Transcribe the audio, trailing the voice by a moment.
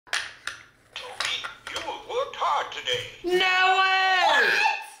today. No way! What?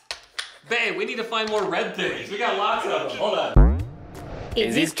 Babe, we need to find more red things. We got lots of them. Hold on.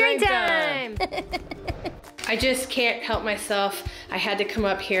 Izzy's drink time. I just can't help myself. I had to come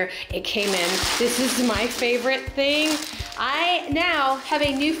up here. It came in. This is my favorite thing. I now have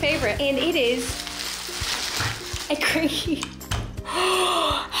a new favorite, and it is a cranky.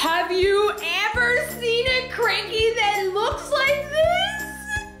 Have you ever seen a cranky that looks like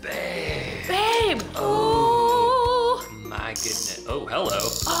this? Babe. Babe. Oh. My goodness. Oh, hello.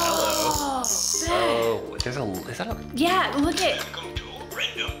 Oh, Hello. Oh, is that a? Yeah, look at. Welcome to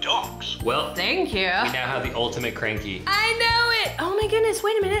Random Talks. Well, Thank you. we now have the ultimate cranky. I know it! Oh my goodness,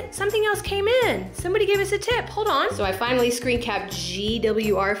 wait a minute. Something else came in. Somebody gave us a tip. Hold on. So I finally screen capped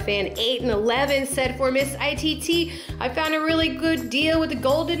GWR fan 8 and 11 said for Miss ITT, I found a really good deal with the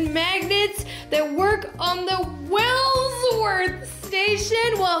golden magnets that work on the Wellsworth station.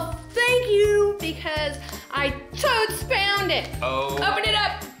 Well, thank you, because I totes found it. Oh. Open it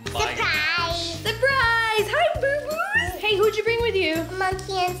up. Surprise. Surprise! Hi, boo-boos. Hey, who'd you bring with you?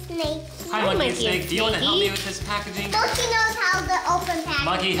 Monkey and snake. Hi, Monkey and Monkey Snake. and Do you want to help me Snakey. with this packaging? Monkey knows how to open package.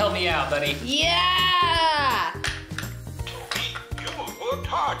 Monkey, help me out, buddy. Yeah! Toby, you worked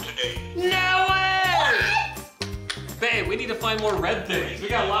hard today. No way! Babe, we need to find more red things. We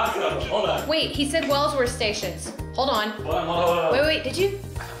got lots of them. Hold on. Wait, he said Wellsworth stations. Hold on. Hold on. Wait, did you?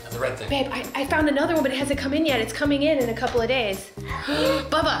 The red thing. Babe, I found another one, but it hasn't come in yet. It's coming in a couple of days.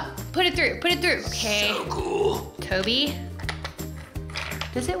 Bubba, put it through, Okay. So cool. Toby.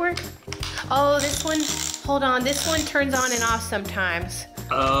 Does it work? Oh, this one, hold on. This one turns on and off sometimes.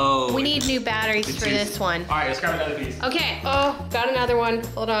 Oh. We need new batteries for this one. All right, let's grab another piece. Okay, oh, got another one.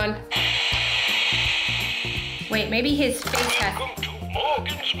 Hold on. Wait, maybe his face has, Welcome to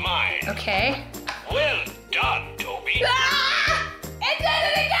Morgan's Mind. okay. Well done, Toby. Ah! It did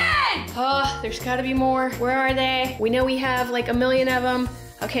it again! Oh, there's gotta be more. Where are they? We know we have like a million of them.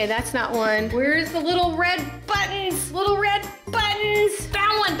 Okay, that's not one. Where's the little red buttons? Little red buttons.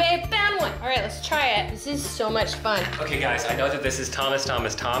 Found one, babe, found one. All right, let's try it. This is so much fun. Okay, guys, I know that this is Thomas.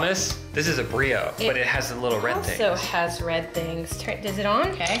 This is a Brio, but it has the little red thing. Also has red things. Does it on?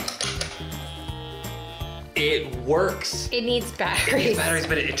 Okay. It works. It needs batteries. It's batteries,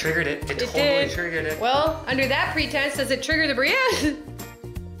 but it triggered it. It totally did. triggered it. Well, under that pretense, does it trigger the Bria?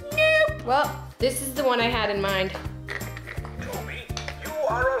 Nope. Well, this is the one I had in mind. Toby, you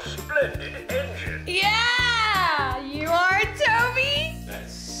are a splendid engine. Yeah! You are, Toby!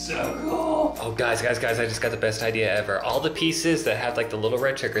 That's so cool. Oh, guys, I just got the best idea ever. All the pieces that have like the little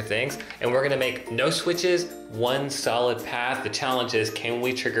red trigger things, and we're gonna make no switches, one solid path. The challenge is, can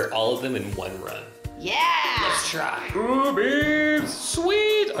we trigger all of them in one run? Yeah! Let's try. Ooh, beams.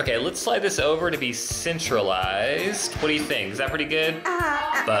 Sweet. Okay, let's slide this over to be centralized. What do you think? Is that pretty good?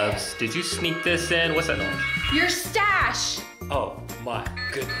 Bubs, did you sneak this in? What's that noise? Your stash! Oh my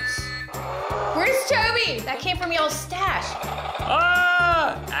goodness. Where's Toby? That came from y'all's stash.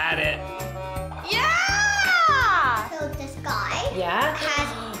 Ah! Add it. Yeah! So this guy Yeah?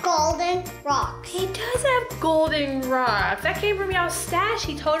 has golden rocks. He does have golden rocks. That came from y'all's stash.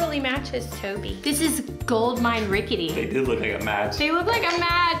 He totally matches Toby. This is Gold Mine Rickety. They did look like a match. They look like a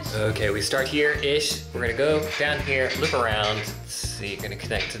match. Okay, we start here-ish. We're gonna go down here, loop around. Let's see, gonna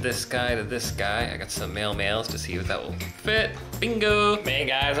connect to this guy, I got some mails to see if that will fit. Bingo. Man,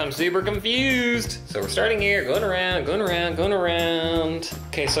 guys, I'm super confused. So we're starting here, going around.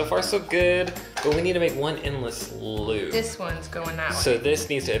 Okay, so far so good, but we need to make one endless loop. This one's going that way. So this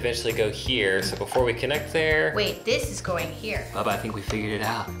needs to eventually go here. So before we connect there, Wait, this is going here. Bubba, I think we figured it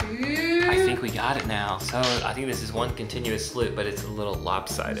out. Ooh. I think we got it now. So I think this is one continuous loop, but it's a little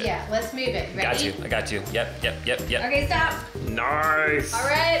lopsided. Yeah, let's move it. Ready? I got you. Yep. Okay, stop. Nice. All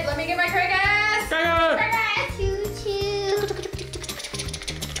right, let me get my Craigers. Choo choo.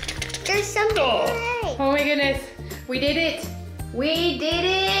 There's something right. Oh my goodness, we did it.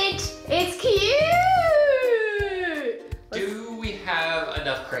 It's cute. Do we have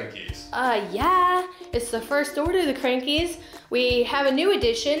enough crankies? Yeah, it's the first order of the Crankies. We have a new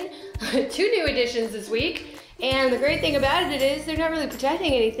edition, 2 new editions this week. And the great thing about it is they're not really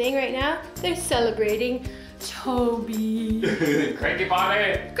protecting anything right now. They're celebrating Toby. Cranky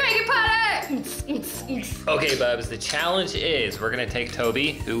party! Cranky party! Okay, Bubs, the challenge is we're gonna take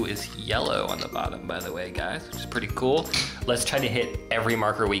Toby, who is yellow on the bottom, by the way, guys, which is pretty cool. Let's try to hit every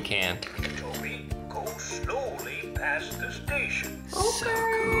marker we can. Toby, go slowly past the station. So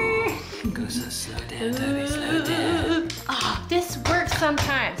cool. Go so slow down, Toby, slow down. Ah, this works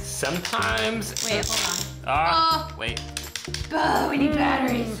sometimes. Sometimes. Wait, hold Ah, wait. on. Oh, we need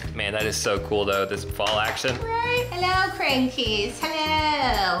batteries. Man, that is so cool though, this fall action. Right. Hello, Crankies.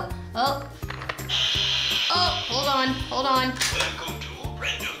 Hello. Oh, hold on. one. Welcome to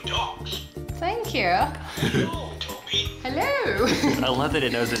Random Talks. Thank you. Hello, Toby. Hello. I love that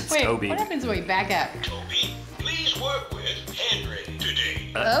it knows it's Wait, Toby. what happens when we back up? Toby, please work with Henry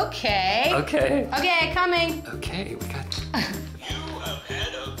today. Okay. Okay. Okay, coming. Okay, we got. You have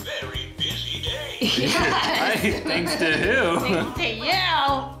had a very busy day. Thanks to who? Thanks to you.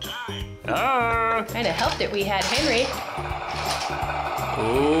 Time. Oh. Kind of helped that we had Henry.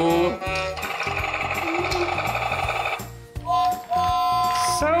 Ooh.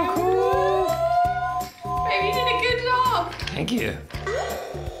 So cool. Baby, you did a good job. Thank you.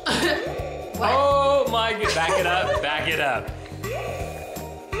 Oh my god. Back it up. Back it up.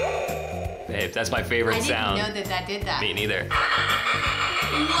 Babe, that's my favorite I didn't sound. know that did that. Me neither.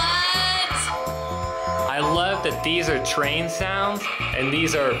 What? I love that these are train sounds and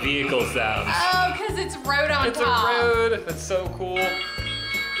these are vehicle sounds. Oh, because it's road on It's top. a road. That's so cool.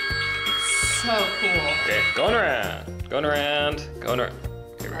 So cool. Okay, going around. Going around. Going around.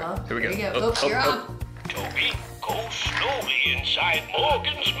 Here we go. Oh, Here we go. Here you go. Oh, you're on. Toby, go slowly inside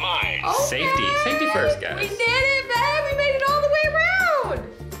Morgan's mind. Okay. Safety first, guys. We did it, babe. We made it all the way around.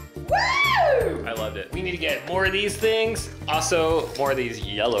 Woo! I loved it. We need to get more of these things. Also, more of these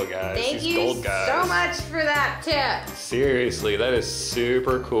yellow guys. Thank these you gold guys. so much for that tip. Seriously, that is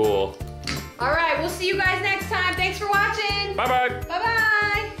super cool. All right, we'll see you guys next time. Thanks for watching. Bye-bye.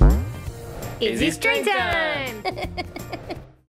 Bye-bye. Izzy's Train Time.